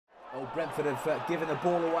Oh, Brentford have given the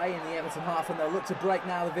ball away in the Everton half, and they'll look to break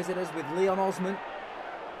now, the visitors, with Leon Osman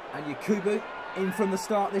and Yakubu in from the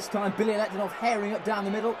start this time. Billy Letdinov herring up down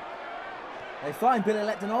the middle. They find Billy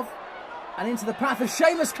Letdinov and into the path of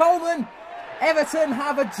Seamus Coleman. Everton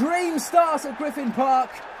have a dream start at Goodison Park.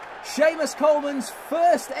 Seamus Coleman's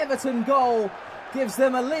first Everton goal gives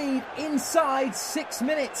them a lead inside 6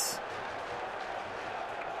 minutes.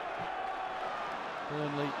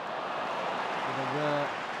 Burnley with a rare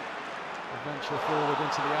adventure forward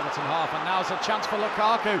into the Everton half, and now's a chance for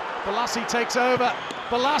Lukaku. Balassi takes over.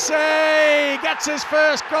 Balassi gets his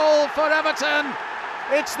first goal for Everton.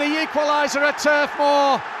 It's the equaliser at Turf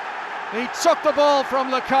Moor. He took the ball from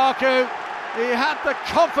Lukaku. He had the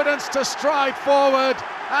confidence to stride forward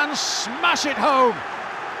and smash it home.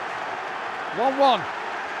 1-1.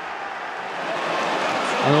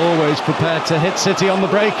 And always prepared to hit City on the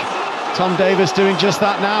break. Tom Davies doing just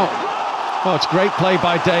that now. Oh, it's great play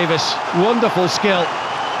by Davies. Wonderful skill.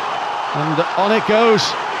 And on it goes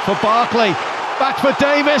for Barkley. Back for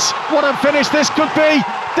Davies. What a finish this could be.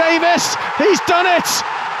 Davies, he's done it.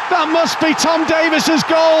 That must be Tom Davies's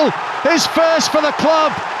goal. His first for the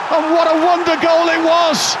club. And what a wonder goal it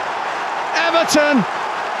was. Everton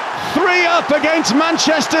 3 up against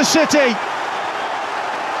Manchester City.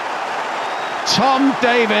 Tom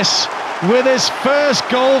Davies with his first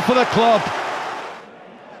goal for the club.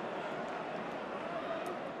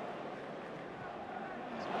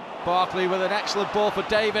 Barkley with an excellent ball for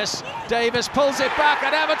Davies. Davies pulls it back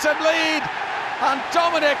and Everton lead. And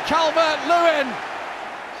Dominic Calvert-lewin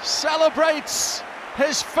celebrates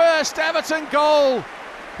his first Everton goal.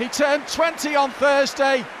 He turned 20 on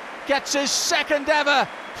Thursday, gets his second ever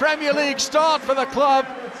Premier League start for the club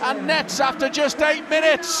and nets after just 8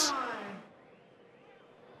 minutes.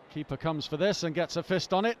 Keeper comes for this and gets a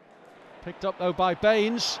fist on it. Picked up though by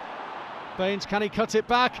Baines. Baines, can he cut it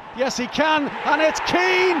back? Yes he can, and it's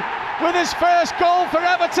Keane with his first goal for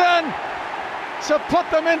Everton to put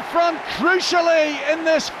them in front crucially in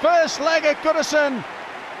this first leg at Goodison.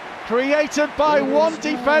 Created by one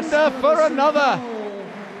defender for another.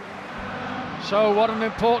 So what an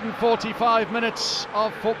important 45 minutes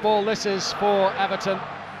of football this is for Everton,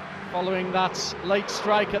 following that late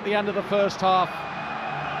strike at the end of the first half.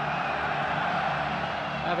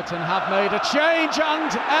 Everton have made a change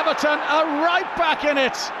and Everton are right back in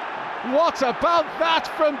it. What about that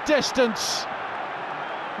from distance?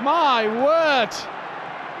 My word!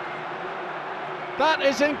 That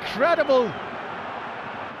is incredible.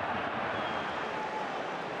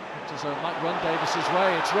 It might run Davies's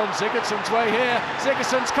way, it's run Sigurdsson's way here.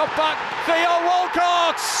 Sigurdsson's cut back, Theo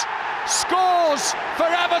Walcott scores for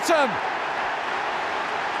Everton.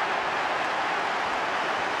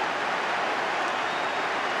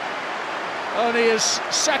 Only his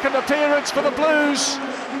second appearance for the Blues.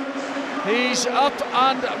 He's up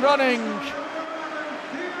and running.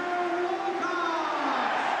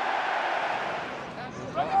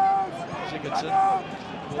 Sigurdsson,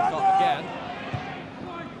 Walcott again.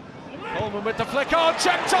 Coleman with the flick on,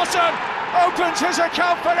 Tosson opens his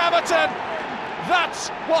account for Everton. That's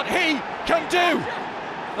what he can do.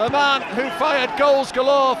 The man who fired goals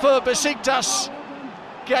galore for Besiktas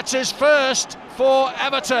gets his first for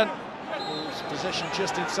Everton. Position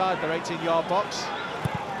just inside their 18-yard box.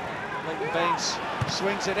 Leighton Baines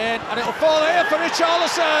swings it in and it'll fall here for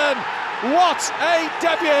Richarlison. What a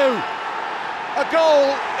debut! A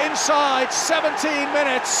goal inside 17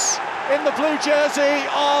 minutes in the blue jersey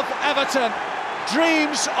of Everton.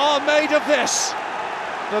 Dreams are made of this.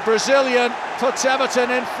 The Brazilian puts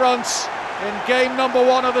Everton in front in game number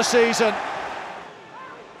 1 of the season.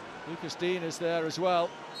 Lucas Dean is there as well.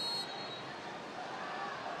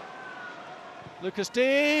 Lucas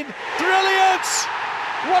Dean, brilliant!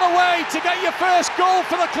 What a way to get your first goal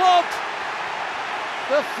for the club.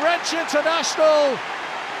 The French international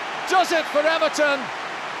does it for Everton.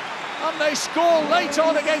 And they score late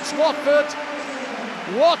on against Watford.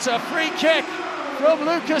 What a free kick from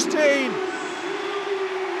Lucas Dean.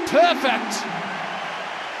 Perfect.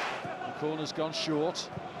 The corner's gone short.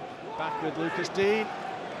 Back with Lucas Dean.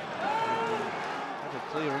 What a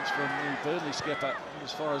clearance from the Burnley skipper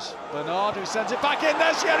as far as Bernard, who sends it back in.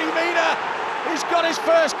 There's Yerry Mina. He's got his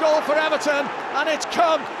first goal for Everton, and it's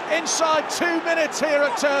come inside 2 minutes here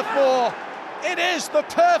at Turf Moor. It is the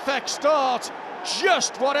perfect start.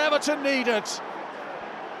 Just what Everton needed.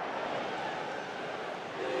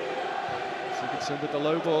 Sigurdsson with the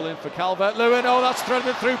low ball in for Calvert-lewin. Oh, that's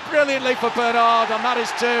threaded through brilliantly for Bernard, and that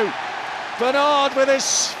is 2. Bernard with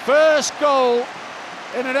his first goal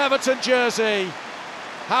in an Everton jersey.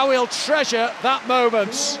 How he'll treasure that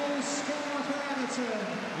moment.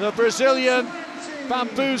 The Brazilian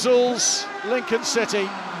bamboozles Lincoln City.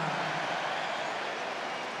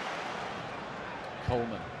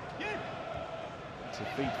 Coleman. To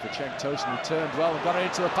feed for Cenk Tosun, who turned well and got it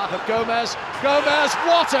into the path of Gomez. Gomez,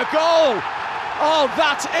 what a goal! Oh,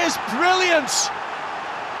 that is brilliant!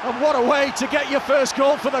 And what a way to get your first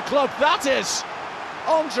goal for the club that is!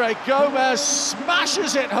 Andre Gomez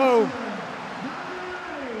smashes it home.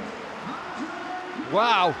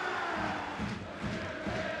 Wow.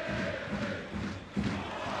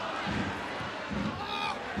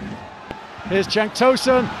 Here's Cenk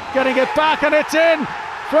Tosun getting it back, and it's in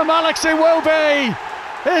from Alex Iwobi.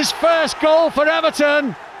 His first goal for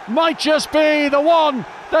Everton might just be the one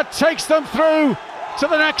that takes them through to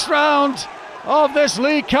the next round of this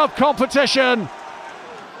League Cup competition.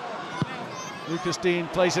 Lucas Dean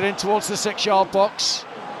plays it in towards the 6-yard box.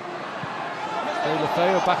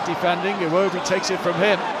 Lefeo back defending. Iwobi takes it from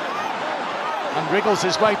him and wriggles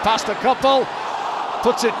his way past a couple.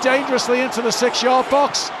 Puts it dangerously into the 6-yard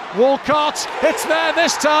box. Walcott, it's there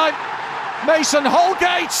this time. Mason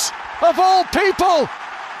Holgate, of all people,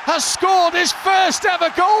 has scored his first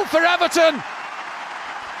ever goal for Everton.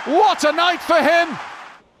 What a night for him.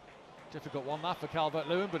 Difficult one that for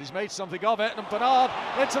Calvert-lewin, but he's made something of it. And Bernard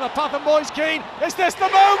into the path of Moise Keane. Is this the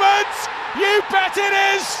moment? You bet it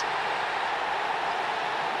is!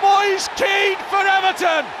 Moise Keane for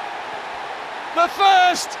Everton. The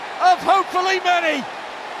first of hopefully many.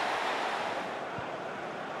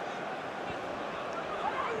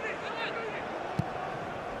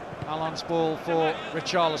 Alan's ball for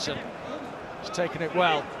Richarlison. He's taken it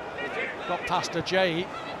well. Got past Ajay.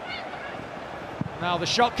 Now the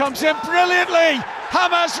shot comes in brilliantly.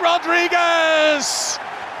 James Rodriguez,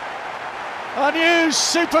 a new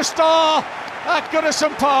superstar at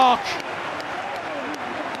Goodison Park.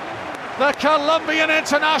 The Colombian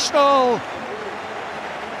international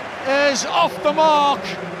is off the mark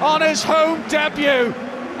on his home debut,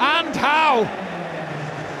 and how!